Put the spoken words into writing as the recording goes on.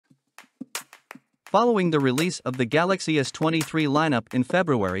Following the release of the Galaxy S23 lineup in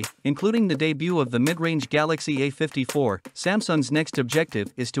February, including the debut of the mid-range Galaxy A54, Samsung's next objective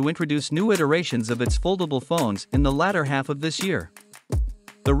is to introduce new iterations of its foldable phones in the latter half of this year.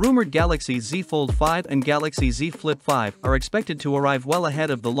 The rumored Galaxy Z Fold 5 and Galaxy Z Flip 5 are expected to arrive well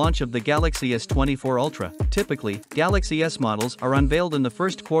ahead of the launch of the Galaxy S24 Ultra. Typically, Galaxy S models are unveiled in the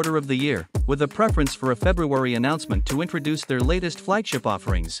first quarter of the year, with a preference for a February announcement to introduce their latest flagship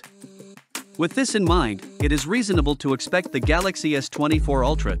offerings. With this in mind, it is reasonable to expect the Galaxy S24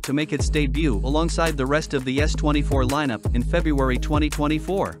 Ultra to make its debut alongside the rest of the S24 lineup in February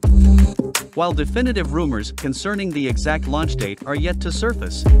 2024. While definitive rumors concerning the exact launch date are yet to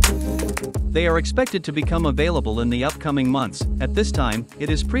surface, they are expected to become available in the upcoming months. At this time, it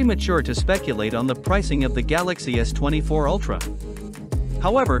is premature to speculate on the pricing of the Galaxy S24 Ultra.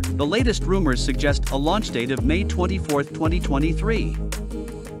 However, the latest rumors suggest a launch date of May 24, 2023.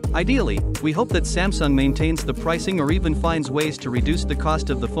 Ideally, we hope that Samsung maintains the pricing or even finds ways to reduce the cost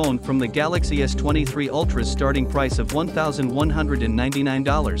of the phone from the Galaxy S23 Ultra's starting price of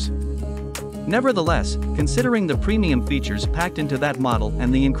 $1,199. Nevertheless, considering the premium features packed into that model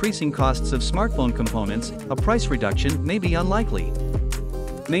and the increasing costs of smartphone components, a price reduction may be unlikely.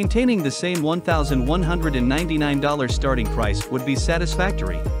 Maintaining the same $1,199 starting price would be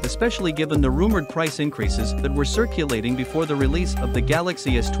satisfactory, especially given the rumored price increases that were circulating before the release of the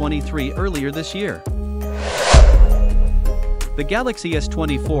Galaxy S23 earlier this year. The Galaxy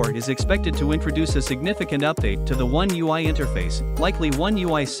S24 is expected to introduce a significant update to the One UI interface, likely One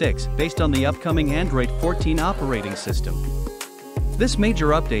UI 6, based on the upcoming Android 14 operating system. This major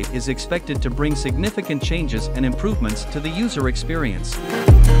update is expected to bring significant changes and improvements to the user experience.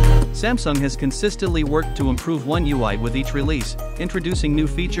 Samsung has consistently worked to improve One UI with each release, introducing new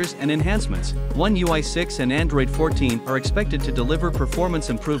features and enhancements. One UI 6 and Android 14 are expected to deliver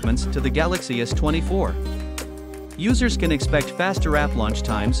performance improvements to the Galaxy S24. Users can expect faster app launch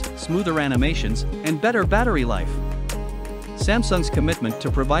times, smoother animations, and better battery life. Samsung's commitment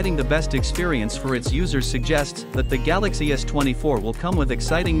to providing the best experience for its users suggests that the Galaxy S24 will come with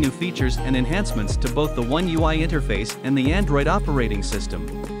exciting new features and enhancements to both the One UI interface and the Android operating system.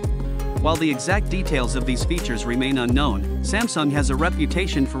 While the exact details of these features remain unknown, Samsung has a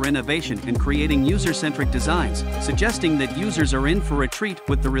reputation for innovation and creating user-centric designs, suggesting that users are in for a treat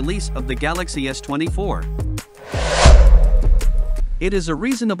with the release of the Galaxy S24. It is a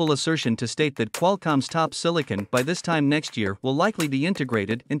reasonable assertion to state that Qualcomm's top silicon by this time next year will likely be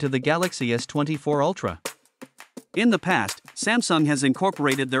integrated into the Galaxy S24 Ultra. In the past, Samsung has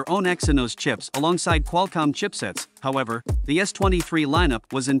incorporated their own Exynos chips alongside Qualcomm chipsets. However, the S23 lineup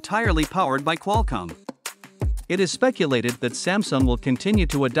was entirely powered by Qualcomm. It is speculated that Samsung will continue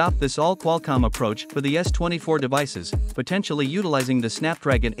to adopt this all-Qualcomm approach for the S24 devices, potentially utilizing the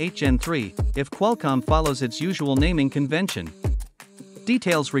Snapdragon 8 Gen 3, if Qualcomm follows its usual naming convention.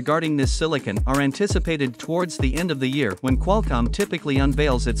 Details regarding this silicon are anticipated towards the end of the year when Qualcomm typically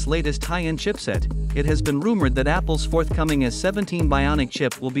unveils its latest high-end chipset. It has been rumored that Apple's forthcoming A17 Bionic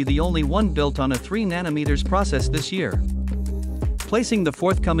chip will be the only one built on a 3nm process this year, placing the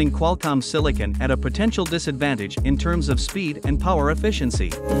forthcoming Qualcomm silicon at a potential disadvantage in terms of speed and power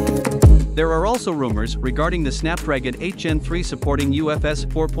efficiency. There are also rumors regarding the Snapdragon 8 Gen 3 supporting UFS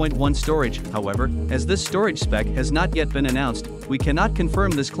 4.1 storage. However, as this storage spec has not yet been announced, we cannot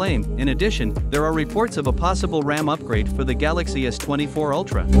confirm this claim. In addition, there are reports of a possible RAM upgrade for the Galaxy S24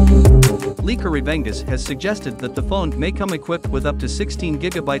 Ultra. Leaker Revengus has suggested that the phone may come equipped with up to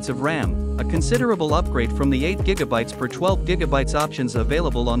 16GB of RAM, a considerable upgrade from the 8GB per 12GB options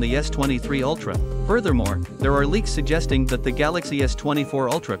available on the S23 Ultra. Furthermore, there are leaks suggesting that the Galaxy S24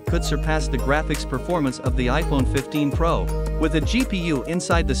 Ultra could surpass the graphics performance of the iPhone 15 Pro, with a GPU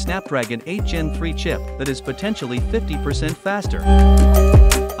inside the Snapdragon 8 Gen 3 chip that is potentially 50% faster.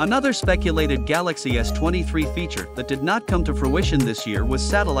 Another speculated Galaxy S23 feature that did not come to fruition this year was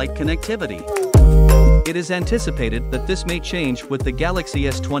satellite connectivity. It is anticipated that this may change with the Galaxy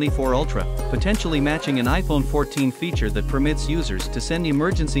S24 Ultra, potentially matching an iPhone 14 feature that permits users to send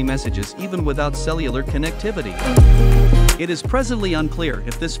emergency messages even without cellular connectivity. It is presently unclear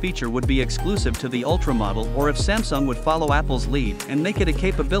if this feature would be exclusive to the Ultra model or if Samsung would follow Apple's lead and make it a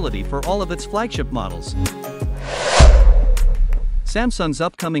capability for all of its flagship models. Samsung's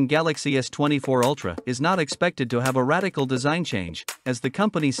upcoming Galaxy S24 Ultra is not expected to have a radical design change, as the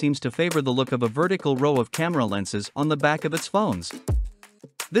company seems to favor the look of a vertical row of camera lenses on the back of its phones.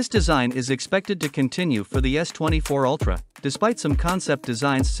 This design is expected to continue for the S24 Ultra, despite some concept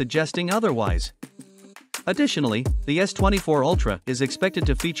designs suggesting otherwise. Additionally, the S24 Ultra is expected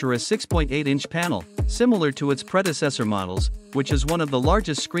to feature a 6.8-inch panel, similar to its predecessor models, which is one of the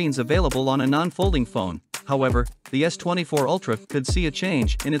largest screens available on a non-folding phone. However, the S24 Ultra could see a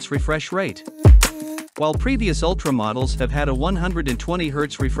change in its refresh rate. While previous Ultra models have had a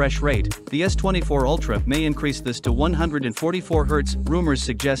 120Hz refresh rate, the S24 Ultra may increase this to 144Hz. Rumors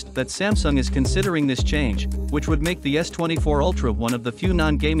suggest that Samsung is considering this change, which would make the S24 Ultra one of the few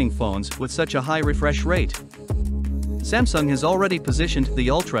non-gaming phones with such a high refresh rate. Samsung has already positioned the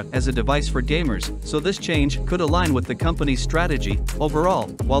Ultra as a device for gamers, so this change could align with the company's strategy. Overall,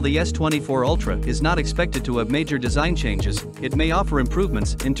 while the S24 Ultra is not expected to have major design changes, it may offer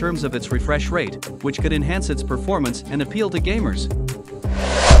improvements in terms of its refresh rate, which could enhance its performance and appeal to gamers.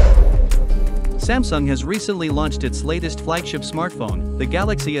 Samsung has recently launched its latest flagship smartphone, the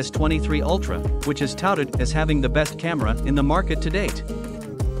Galaxy S23 Ultra, which is touted as having the best camera in the market to date.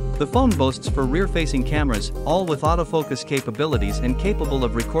 The phone boasts 4 rear-facing cameras, all with autofocus capabilities and capable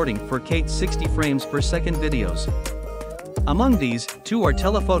of recording 4K 60 frames per second videos. Among these, 2 are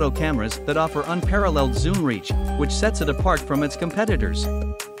telephoto cameras that offer unparalleled zoom reach, which sets it apart from its competitors.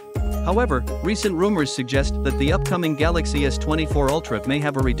 However, recent rumors suggest that the upcoming Galaxy S24 Ultra may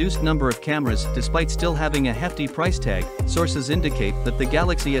have a reduced number of cameras despite still having a hefty price tag. Sources indicate that the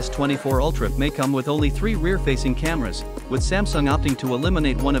Galaxy S24 Ultra may come with only 3 rear-facing cameras, with Samsung opting to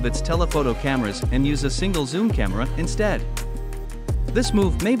eliminate one of its telephoto cameras and use a single zoom camera instead. This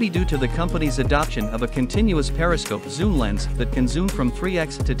move may be due to the company's adoption of a continuous periscope zoom lens that can zoom from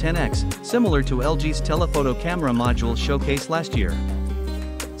 3x to 10x, similar to LG's telephoto camera module showcased last year.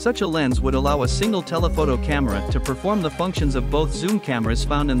 Such a lens would allow a single telephoto camera to perform the functions of both zoom cameras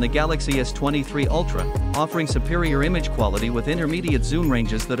found in the Galaxy S23 Ultra, offering superior image quality with intermediate zoom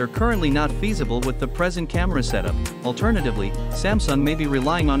ranges that are currently not feasible with the present camera setup. Alternatively, Samsung may be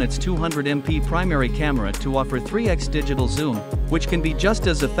relying on its 200MP primary camera to offer 3x digital zoom, which can be just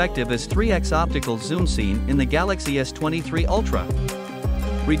as effective as 3x optical zoom seen in the Galaxy S23 Ultra.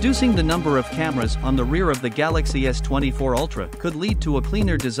 Reducing the number of cameras on the rear of the Galaxy S24 Ultra could lead to a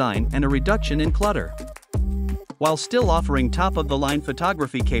cleaner design and a reduction in clutter, while still offering top-of-the-line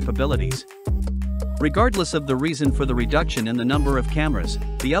photography capabilities. Regardless of the reason for the reduction in the number of cameras,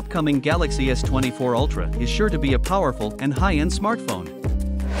 the upcoming Galaxy S24 Ultra is sure to be a powerful and high-end smartphone.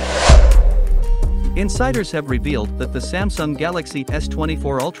 Insiders have revealed that the Samsung Galaxy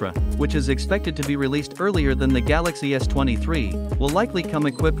S24 Ultra, which is expected to be released earlier than the Galaxy S23, will likely come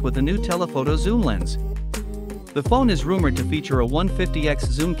equipped with a new telephoto zoom lens. The phone is rumored to feature a 150x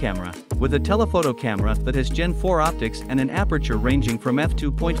zoom camera, with a telephoto camera that has Gen 4 optics and an aperture ranging from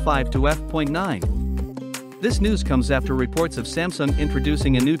f2.5 to f.9. This news comes after reports of Samsung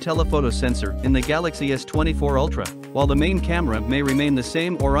introducing a new telephoto sensor in the Galaxy S24 Ultra. While the main camera may remain the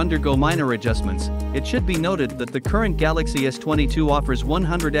same or undergo minor adjustments, it should be noted that the current Galaxy S22 offers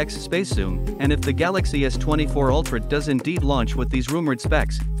 100x space zoom, and if the Galaxy S24 Ultra does indeed launch with these rumored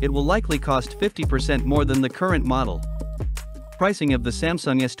specs, it will likely cost 50% more than the current model. Pricing of the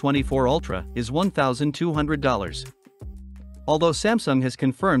Samsung S24 Ultra is $1,200. Although Samsung has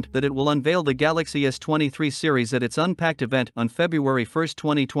confirmed that it will unveil the Galaxy S23 series at its Unpacked event on February 1,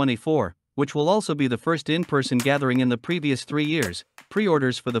 2024, which will also be the first in-person gathering in the previous 3 years,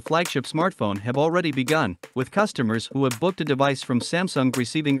 pre-orders for the flagship smartphone have already begun, with customers who have booked a device from Samsung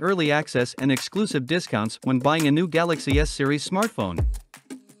receiving early access and exclusive discounts when buying a new Galaxy S series smartphone.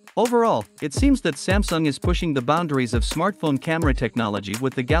 Overall, it seems that Samsung is pushing the boundaries of smartphone camera technology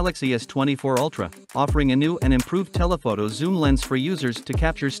with the Galaxy S24 Ultra, offering a new and improved telephoto zoom lens for users to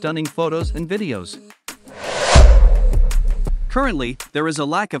capture stunning photos and videos. Currently, there is a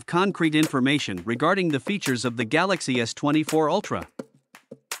lack of concrete information regarding the features of the Galaxy S24 Ultra.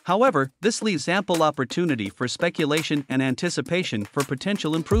 However, this leaves ample opportunity for speculation and anticipation for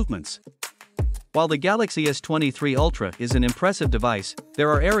potential improvements. While the Galaxy S23 Ultra is an impressive device, there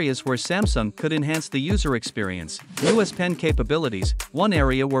are areas where Samsung could enhance the user experience. New S Pen capabilities. One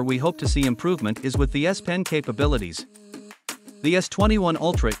area where we hope to see improvement is with the S Pen capabilities. The S21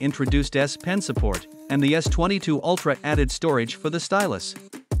 Ultra introduced S Pen support, and the S22 Ultra added storage for the stylus.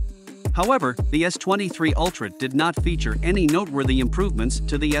 However, the S23 Ultra did not feature any noteworthy improvements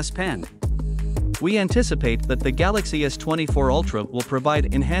to the S Pen. We anticipate that the Galaxy S24 Ultra will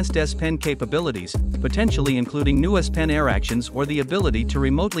provide enhanced S Pen capabilities, potentially including new S Pen Air actions or the ability to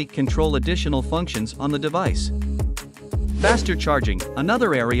remotely control additional functions on the device. Faster charging.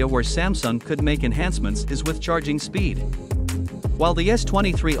 Another area where Samsung could make enhancements is with charging speed. While the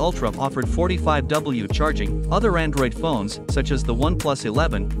S23 Ultra offered 45W charging, other Android phones, such as the OnePlus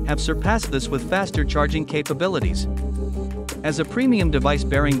 11, have surpassed this with faster charging capabilities. As a premium device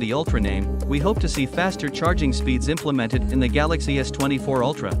bearing the Ultra name, we hope to see faster charging speeds implemented in the Galaxy S24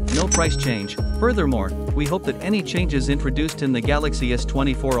 Ultra. No price change. Furthermore, we hope that any changes introduced in the Galaxy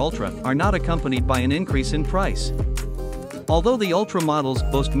S24 Ultra are not accompanied by an increase in price. Although the Ultra models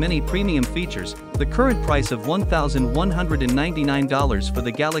boast many premium features, the current price of $1,199 for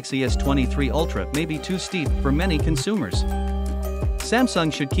the Galaxy S23 Ultra may be too steep for many consumers.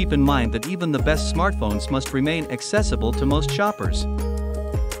 Samsung should keep in mind that even the best smartphones must remain accessible to most shoppers.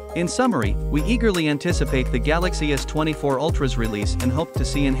 In summary, we eagerly anticipate the Galaxy S24 Ultra's release and hope to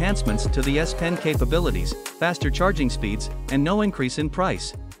see enhancements to the S Pen capabilities, faster charging speeds, and no increase in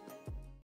price.